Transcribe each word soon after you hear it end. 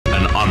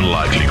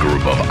unlikely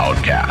group of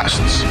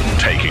outcasts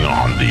taking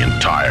on the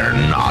entire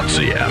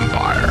Nazi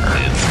empire.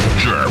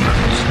 It's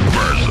Germans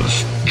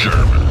versus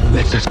Germans.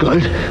 Letztes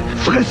Gold,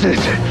 friss es!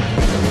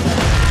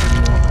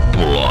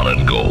 Blood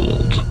and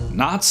gold.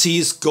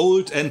 Nazis,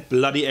 gold and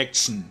bloody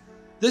action.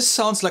 This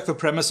sounds like the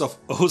premise of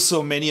oh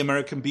so many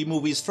American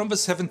B-movies from the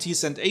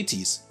 70s and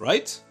 80s,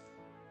 right?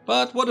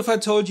 But what if I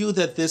told you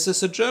that this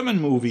is a German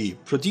movie,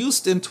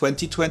 produced in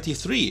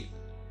 2023?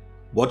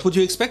 What would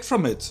you expect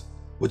from it?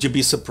 Would you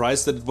be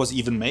surprised that it was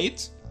even made?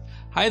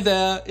 Hi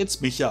there, it's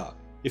Micha.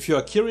 If you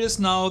are curious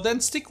now, then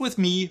stick with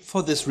me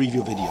for this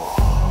review video.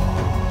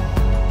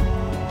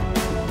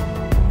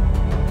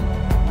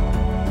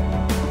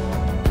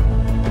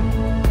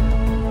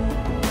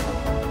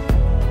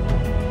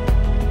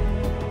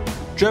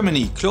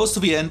 Germany, close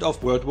to the end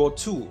of World War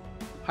II.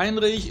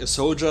 Heinrich, a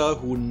soldier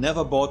who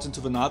never bought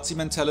into the Nazi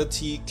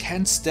mentality,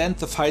 can't stand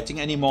the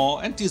fighting anymore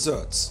and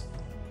deserts.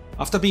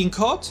 After being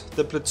caught,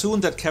 the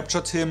platoon that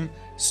captured him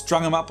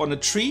strung him up on a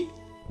tree,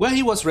 where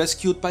he was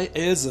rescued by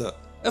Else,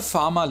 a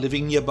farmer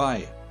living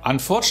nearby.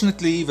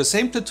 Unfortunately, the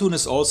same platoon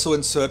is also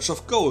in search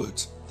of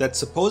gold that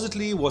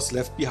supposedly was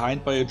left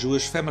behind by a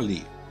Jewish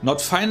family. Not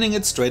finding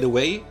it straight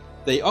away,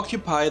 they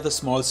occupy the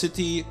small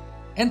city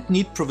and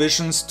need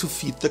provisions to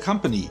feed the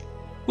company,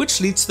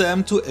 which leads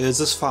them to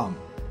Else's farm.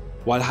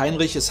 While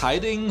Heinrich is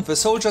hiding, the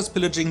soldiers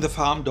pillaging the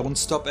farm don't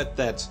stop at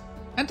that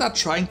and are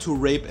trying to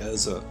rape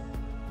Else.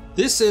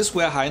 This is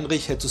where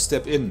Heinrich had to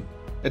step in,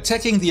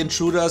 attacking the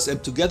intruders,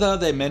 and together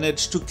they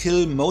manage to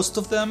kill most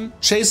of them,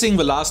 chasing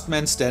the last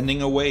man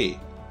standing away.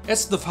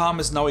 As the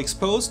farm is now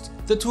exposed,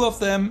 the two of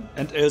them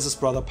and Else's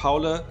brother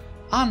Paul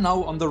are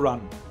now on the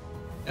run.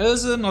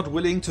 Else, not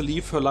willing to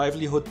leave her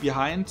livelihood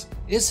behind,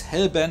 is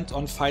hell-bent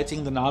on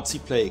fighting the Nazi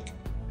plague.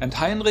 And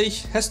Heinrich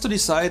has to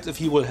decide if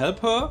he will help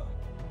her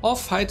or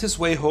fight his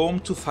way home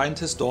to find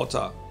his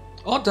daughter.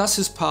 Or does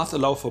his path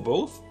allow for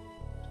both?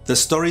 The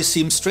story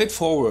seems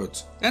straightforward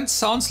and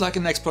sounds like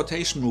an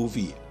exploitation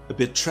movie, a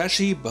bit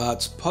trashy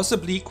but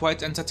possibly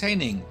quite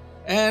entertaining.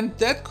 And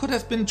that could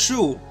have been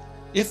true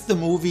if the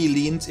movie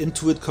leaned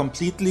into it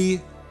completely,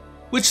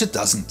 which it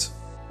doesn't.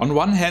 On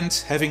one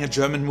hand, having a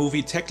German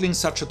movie tackling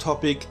such a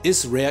topic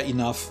is rare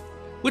enough,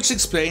 which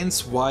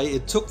explains why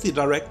it took the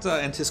director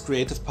and his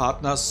creative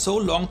partners so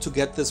long to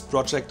get this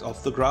project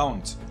off the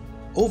ground.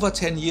 Over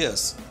 10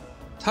 years.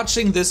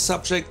 Touching this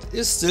subject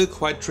is still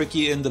quite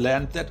tricky in the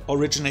land that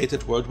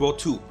originated World War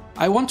II.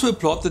 I want to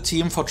applaud the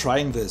team for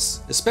trying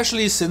this,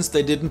 especially since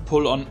they didn't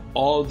pull on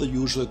all the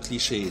usual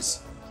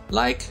cliches.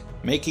 Like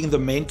making the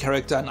main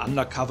character an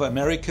undercover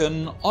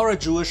American or a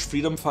Jewish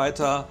freedom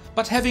fighter,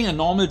 but having a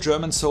normal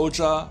German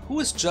soldier who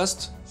is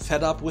just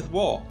fed up with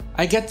war.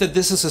 I get that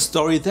this is a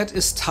story that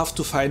is tough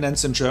to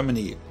finance in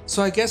Germany,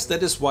 so I guess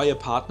that is why a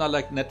partner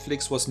like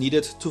Netflix was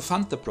needed to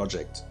fund the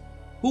project.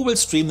 Who will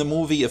stream the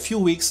movie a few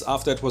weeks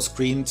after it was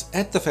screened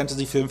at the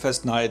Fantasy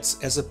Filmfest nights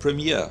as a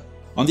premiere.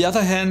 On the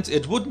other hand,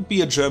 it wouldn't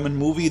be a German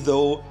movie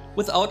though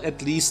without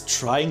at least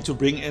trying to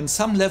bring in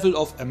some level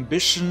of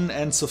ambition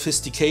and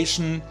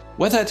sophistication,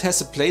 whether it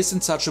has a place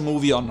in such a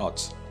movie or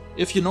not.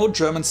 If you know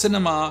German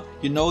cinema,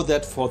 you know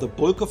that for the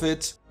bulk of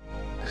it,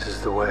 This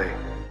is the way.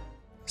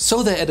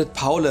 So they added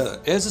Paul,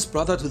 Else's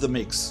brother, to the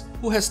mix,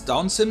 who has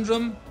Down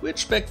syndrome,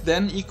 which back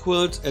then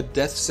equaled a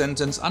death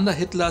sentence under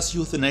Hitler's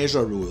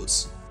euthanasia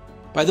rules.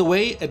 By the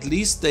way, at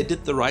least they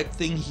did the right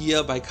thing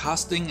here by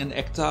casting an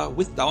actor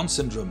with Down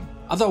syndrome.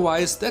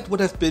 Otherwise, that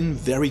would have been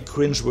very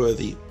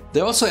cringeworthy.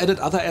 They also added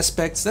other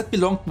aspects that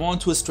belonged more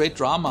into a straight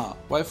drama,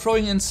 while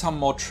throwing in some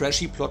more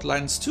trashy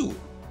plotlines too.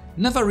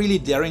 Never really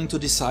daring to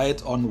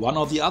decide on one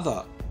or the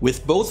other,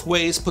 with both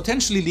ways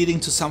potentially leading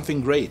to something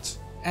great.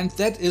 And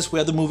that is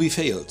where the movie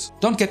failed.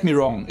 Don't get me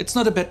wrong, it's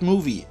not a bad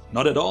movie,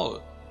 not at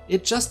all.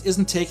 It just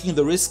isn't taking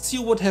the risks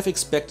you would have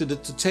expected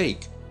it to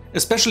take,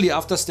 especially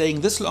after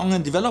staying this long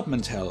in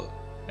development hell.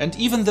 And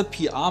even the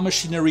PR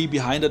machinery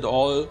behind it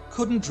all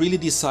couldn't really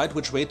decide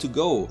which way to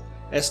go,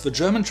 as the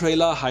German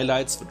trailer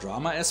highlights the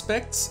drama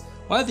aspects,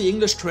 while the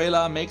English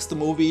trailer makes the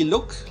movie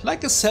look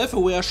like a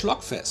self-aware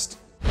schlockfest.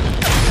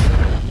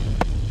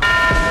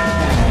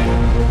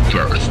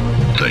 First,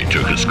 they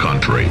took his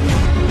country.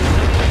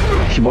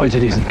 Ich wollte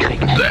diesen Krieg.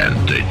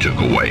 Then they took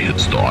away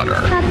his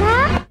daughter.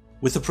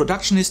 With the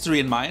production history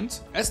in mind,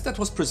 as that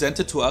was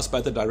presented to us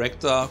by the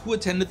director who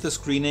attended the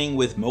screening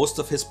with most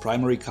of his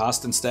primary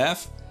cast and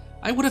staff,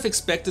 I would have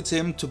expected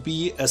him to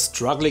be a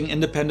struggling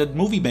independent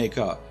movie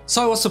maker,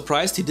 so I was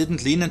surprised he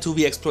didn't lean into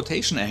the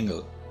exploitation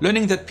angle.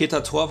 Learning that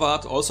Peter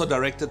Thorwarth also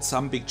directed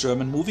some big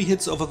German movie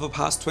hits over the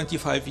past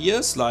 25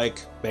 years,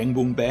 like Bang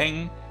Boom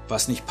Bang,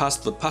 Was nicht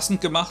passt wird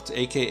passend gemacht,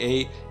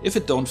 aka If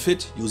it don't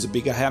fit, use a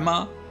bigger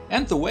hammer,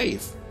 and The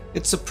Wave.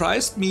 It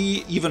surprised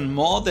me even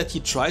more that he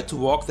tried to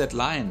walk that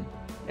line,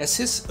 as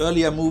his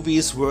earlier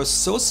movies were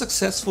so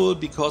successful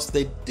because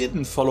they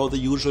didn't follow the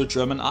usual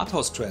German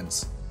arthouse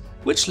trends,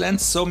 which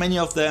lands so many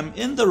of them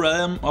in the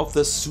realm of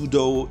the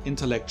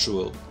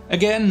pseudo-intellectual.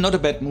 Again, not a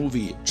bad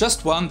movie,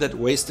 just one that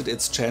wasted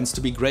its chance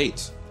to be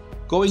great.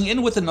 Going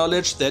in with the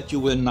knowledge that you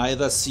will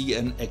neither see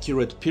an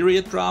accurate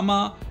period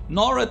drama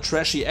nor a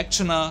trashy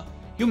actioner,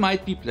 you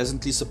might be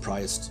pleasantly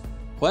surprised.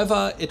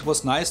 However, it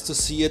was nice to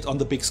see it on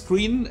the big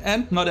screen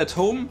and not at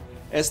home,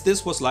 as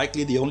this was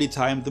likely the only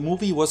time the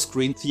movie was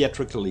screened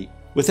theatrically.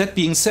 With that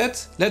being said,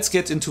 let's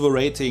get into a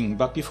rating,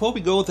 but before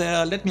we go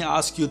there, let me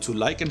ask you to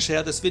like and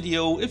share this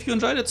video if you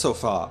enjoyed it so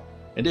far.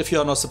 And if you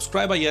are not a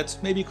subscriber yet,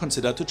 maybe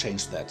consider to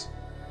change that.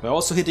 By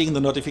also hitting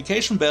the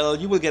notification bell,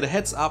 you will get a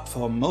heads up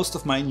for most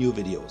of my new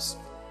videos.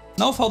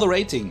 Now for the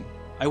rating.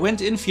 I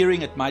went in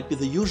fearing it might be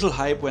the usual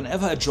hype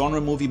whenever a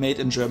genre movie made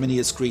in Germany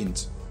is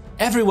screened.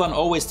 Everyone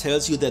always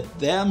tells you that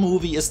their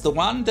movie is the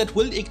one that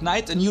will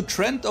ignite a new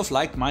trend of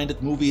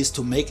like-minded movies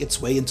to make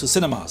its way into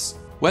cinemas.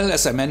 Well,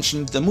 as I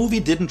mentioned, the movie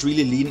didn't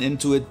really lean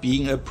into it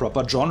being a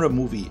proper genre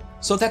movie,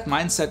 so that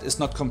mindset is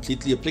not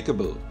completely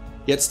applicable.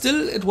 Yet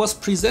still, it was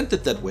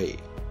presented that way.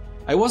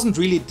 I wasn't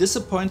really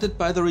disappointed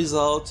by the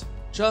result,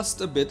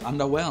 just a bit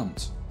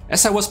underwhelmed.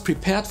 As I was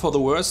prepared for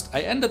the worst,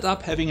 I ended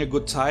up having a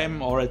good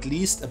time, or at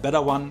least a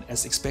better one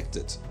as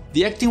expected.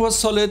 The acting was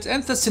solid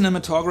and the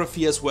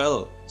cinematography as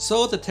well,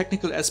 so the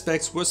technical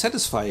aspects were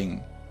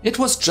satisfying. It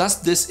was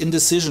just this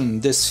indecision,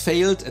 this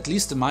failed, at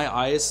least in my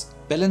eyes,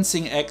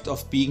 balancing act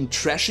of being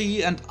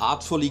trashy and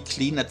artfully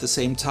clean at the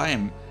same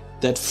time,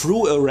 that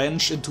threw a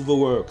wrench into the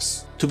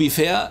works. To be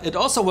fair, it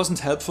also wasn't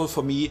helpful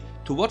for me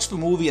to watch the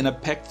movie in a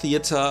packed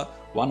theater,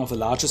 one of the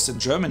largest in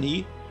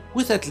Germany,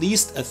 with at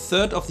least a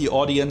third of the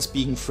audience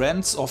being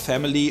friends or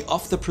family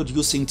of the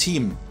producing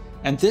team.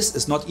 And this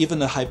is not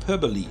even a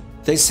hyperbole.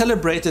 They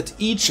celebrated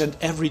each and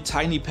every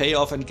tiny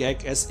payoff and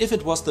gag as if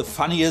it was the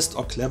funniest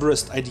or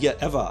cleverest idea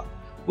ever,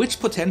 which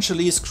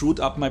potentially screwed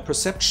up my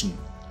perception,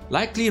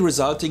 likely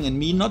resulting in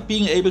me not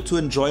being able to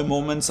enjoy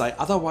moments I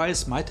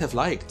otherwise might have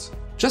liked.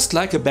 Just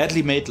like a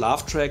badly made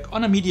laugh track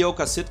on a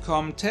mediocre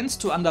sitcom tends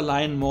to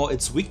underline more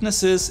its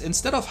weaknesses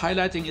instead of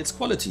highlighting its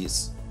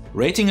qualities.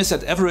 Rating is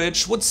at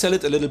average would sell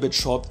it a little bit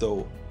short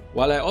though,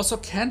 while I also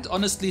can't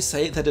honestly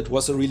say that it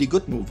was a really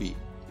good movie.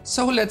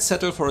 So let's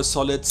settle for a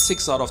solid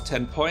 6 out of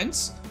 10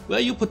 points, where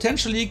you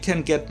potentially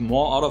can get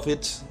more out of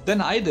it than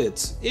I did,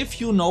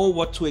 if you know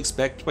what to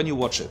expect when you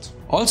watch it.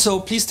 Also,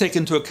 please take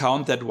into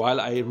account that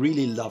while I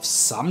really love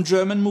some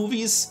German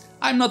movies,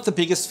 I'm not the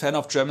biggest fan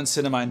of German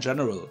cinema in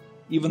general,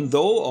 even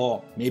though,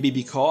 or maybe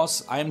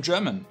because, I am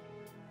German.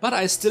 But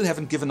I still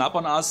haven't given up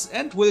on us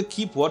and will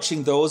keep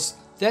watching those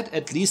that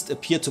at least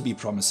appear to be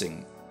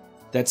promising.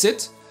 That's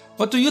it.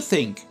 What do you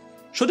think?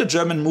 Should a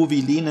German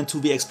movie lean into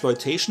the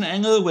exploitation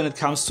angle when it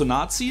comes to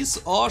Nazis,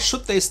 or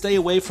should they stay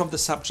away from the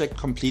subject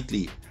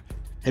completely?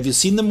 Have you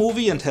seen the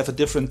movie and have a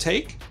different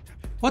take?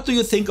 What do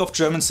you think of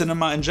German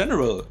cinema in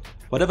general?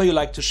 Whatever you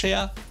like to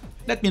share,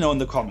 let me know in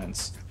the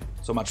comments.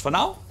 So much for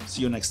now,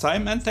 see you next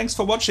time and thanks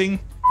for watching.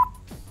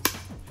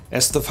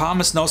 As the farm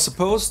is now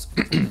supposed,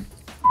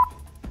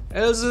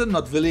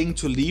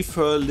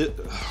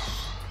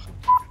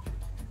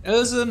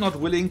 Else not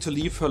willing to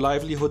leave her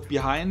livelihood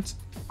behind,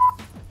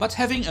 but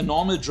having a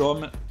normal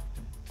German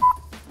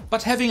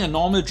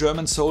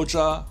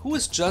soldier who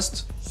is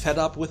just fed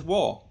up with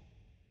war.